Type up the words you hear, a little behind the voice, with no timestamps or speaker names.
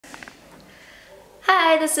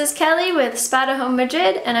Hi, this is Kelly with Spada Home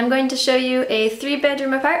Madrid, and I'm going to show you a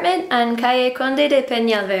 3-bedroom apartment on Calle Conde de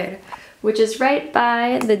Peñalver, which is right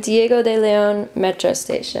by the Diego de León metro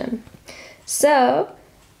station. So,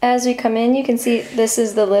 as we come in, you can see this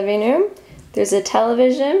is the living room. There's a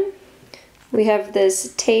television. We have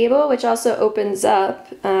this table, which also opens up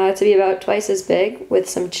to be about twice as big, with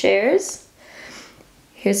some chairs.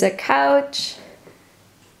 Here's a couch.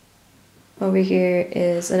 Over here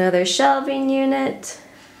is another shelving unit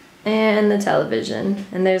and the television,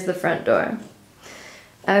 and there's the front door.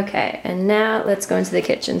 Okay, and now let's go into the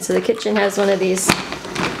kitchen. So the kitchen has one of these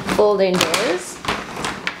folding doors,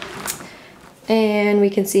 and we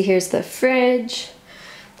can see here's the fridge.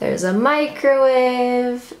 There's a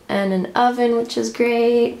microwave and an oven, which is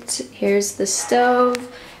great. Here's the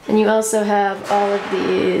stove, and you also have all of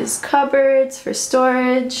these cupboards for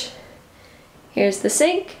storage. Here's the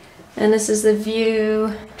sink. And this is the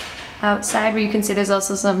view outside, where you can see there's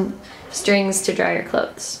also some strings to dry your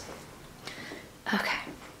clothes. Okay,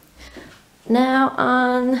 now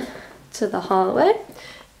on to the hallway.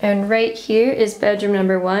 And right here is bedroom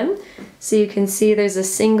number 1. So you can see there's a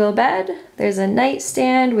single bed, there's a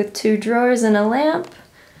nightstand with 2 drawers and a lamp.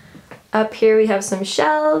 Up here we have some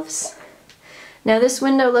shelves. Now this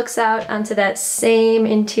window looks out onto that same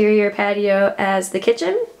interior patio as the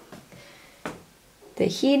kitchen. The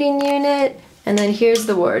heating unit, and then here's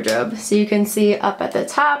the wardrobe. So you can see up at the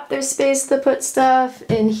top there's space to put stuff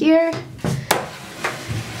in here.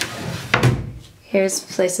 Here's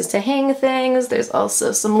places to hang things. There's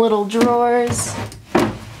also some little drawers.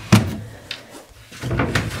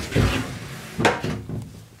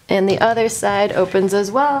 And the other side opens as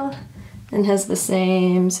well and has the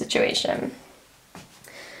same situation.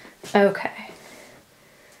 Okay.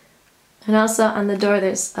 And also on the door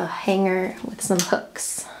there's a hanger with some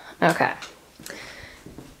hooks. Okay.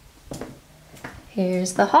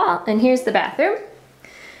 Here's the hall, and here's the bathroom.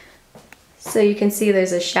 So you can see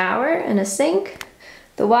there's a shower and a sink.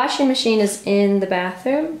 The washing machine is in the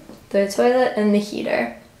bathroom, the toilet, and the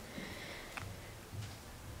heater.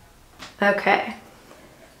 Okay.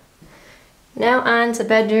 Now on to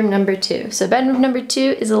bedroom number 2. So bedroom number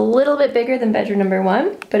 2 is a little bit bigger than bedroom number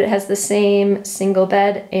 1, but it has the same single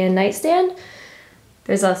bed and nightstand.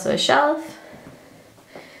 There's also a shelf.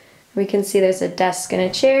 We can see there's a desk and a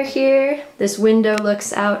chair here. This window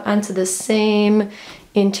looks out onto the same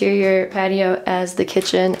interior patio as the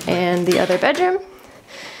kitchen and the other bedroom.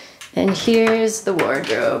 And here's the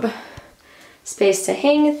wardrobe. Space to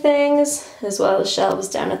hang things, as well as shelves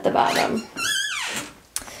down at the bottom.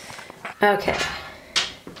 Okay,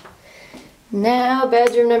 now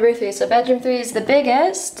bedroom number 3. So bedroom 3 is the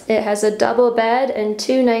biggest. It has a double bed and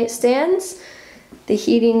 2 nightstands. The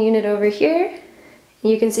heating unit over here.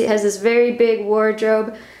 You can see it has this very big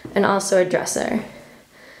wardrobe and also a dresser.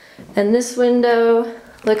 And this window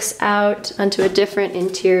looks out onto a different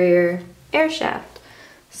interior air shaft.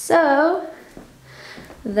 So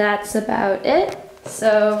that's about it.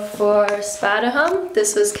 So for Spada Home,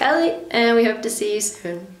 this was Kelly, and we hope to see you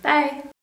soon. Bye!